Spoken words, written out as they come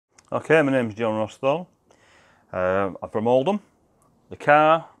Okay, my name's John Rawsthorne. I'm from Oldham. The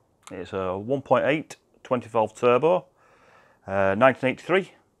car is a 1.8 20v turbo,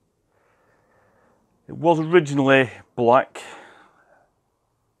 1983. It was originally black.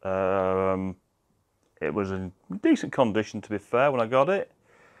 It was in decent condition, to be fair, when I got it.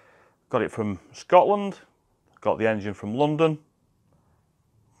 Got it from Scotland, got the engine from London,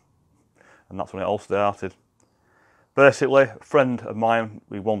 and that's when it all started. Basically, a friend of mine,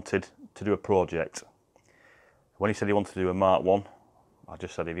 we wanted to do a project. When he said he wanted to do a Mk1, I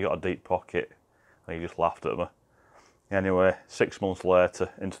just said, have you got a deep pocket? And he just laughed at me. Anyway, 6 months later,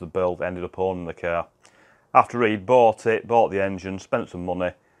 into the build, ended up owning the car. After he'd bought it, bought the engine, spent some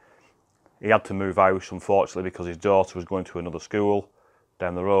money, he had to move house, unfortunately, because his daughter was going to another school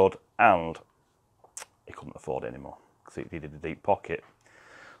down the road, and he couldn't afford it anymore, because he needed a deep pocket.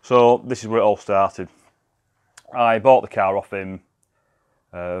 So this is where it all started. I bought the car off him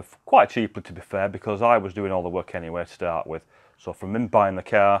quite cheaply, to be fair, because I was doing all the work anyway to start with. So from him buying the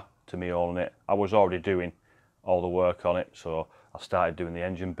car to me owning it, I was already doing all the work on it. So I started doing the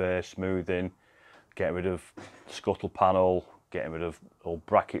engine bay, smoothing, getting rid of the scuttle panel, getting rid of old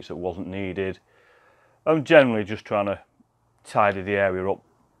brackets that wasn't needed. I'm generally just trying to tidy the area up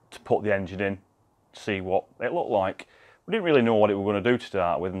to put the engine in, see what it looked like. We didn't really know what it we were going to do to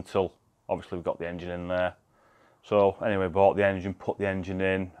start with until obviously we got the engine in there. So anyway, bought the engine, put the engine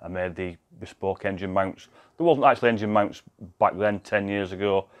in, I made the bespoke engine mounts. There wasn't actually engine mounts back then, 10 years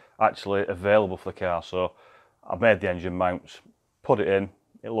ago, actually available for the car. So I made the engine mounts, put it in,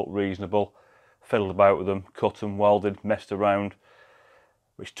 it looked reasonable, fiddled about with them, cut them, welded, messed around,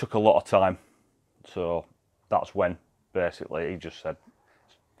 which took a lot of time. So that's when basically he just said,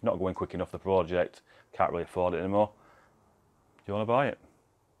 it's not going quick enough, the project, can't really afford it anymore. Do you want to buy it?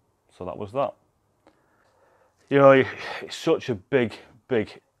 So that was that. You know, it's such a big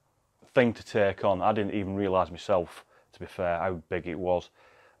thing to take on. I didn't even realise myself, to be fair, how big it was.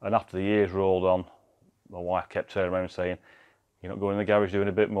 And after the years rolled on, my wife kept turning around and saying, you're not going in the garage doing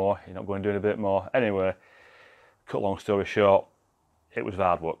a bit more, you're not going doing a bit more. Anyway, cut long story short, it was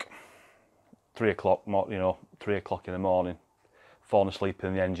hard work. 3 o'clock, you know, 3 o'clock in the morning, falling asleep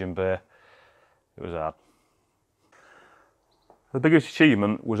in the engine bay. It was hard. The biggest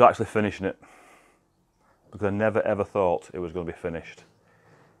achievement was actually finishing it, because I never ever thought it was going to be finished.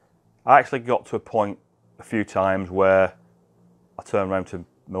 I actually got to a point a few times where I turned around to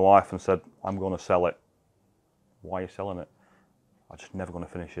my wife and said, I'm going to sell it. Why are you selling it? I'm just never going to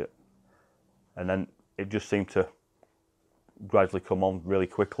finish it. And then it just seemed to gradually come on really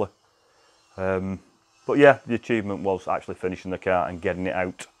quickly. But yeah, the achievement was actually finishing the car and getting it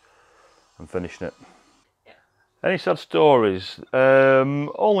out and finishing it. Any sad stories?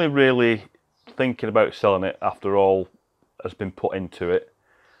 Only really thinking about selling it after all has been put into it.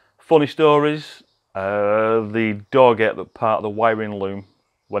 Funny stories, the doorgate that part of the wiring loom,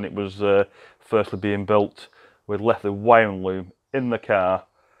 when it was firstly being built, we'd left the wiring loom in the car,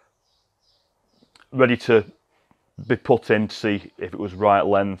 ready to be put in to see if it was right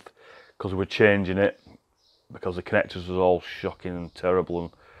length, because we were changing it, because the connectors was all shocking and terrible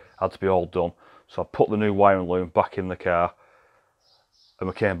and had to be all done. So I put the new wiring loom back in the car, and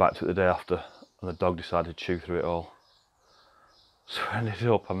we came back to it the day after, and the dog decided to chew through it all. So I ended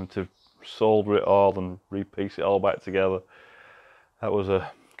up having to solder it all and repiece it all back together. That was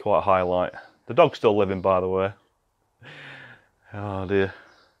quite a highlight. The dog's still living, by the way. Oh dear.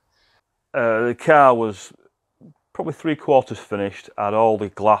 The car was probably 3/4 finished, had all the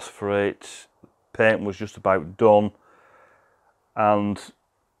glass for it, paint was just about done, and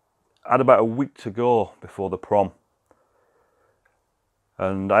I had about a week to go before the prom.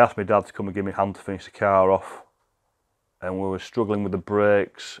 And I asked my dad to come and give me a hand to finish the car off, and we were struggling with the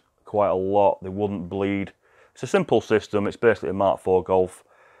brakes quite a lot. They wouldn't bleed. It's a simple system. It's basically a Mk1 Golf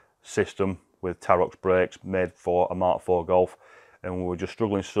system with Tarox brakes made for a Mk1 Golf, and we were just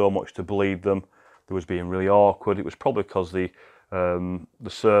struggling so much to bleed them. It was being really awkward. It was probably because the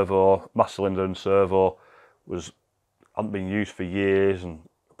servo, master cylinder and servo hadn't been used for years and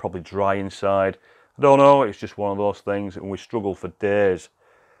probably dry inside. I don't know, it's just one of those things, and we struggled for days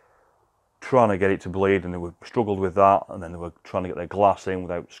trying to get it to bleed, and we struggled with that, and then they were trying to get their glass in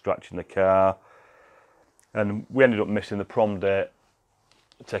without scratching the car, and we ended up missing the prom date,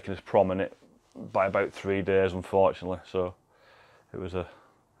 taking us prom in it by about 3 days, unfortunately. So it was a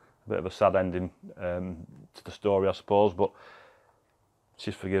bit of a sad ending to the story, I suppose, but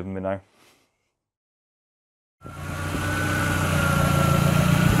she's forgiven me now.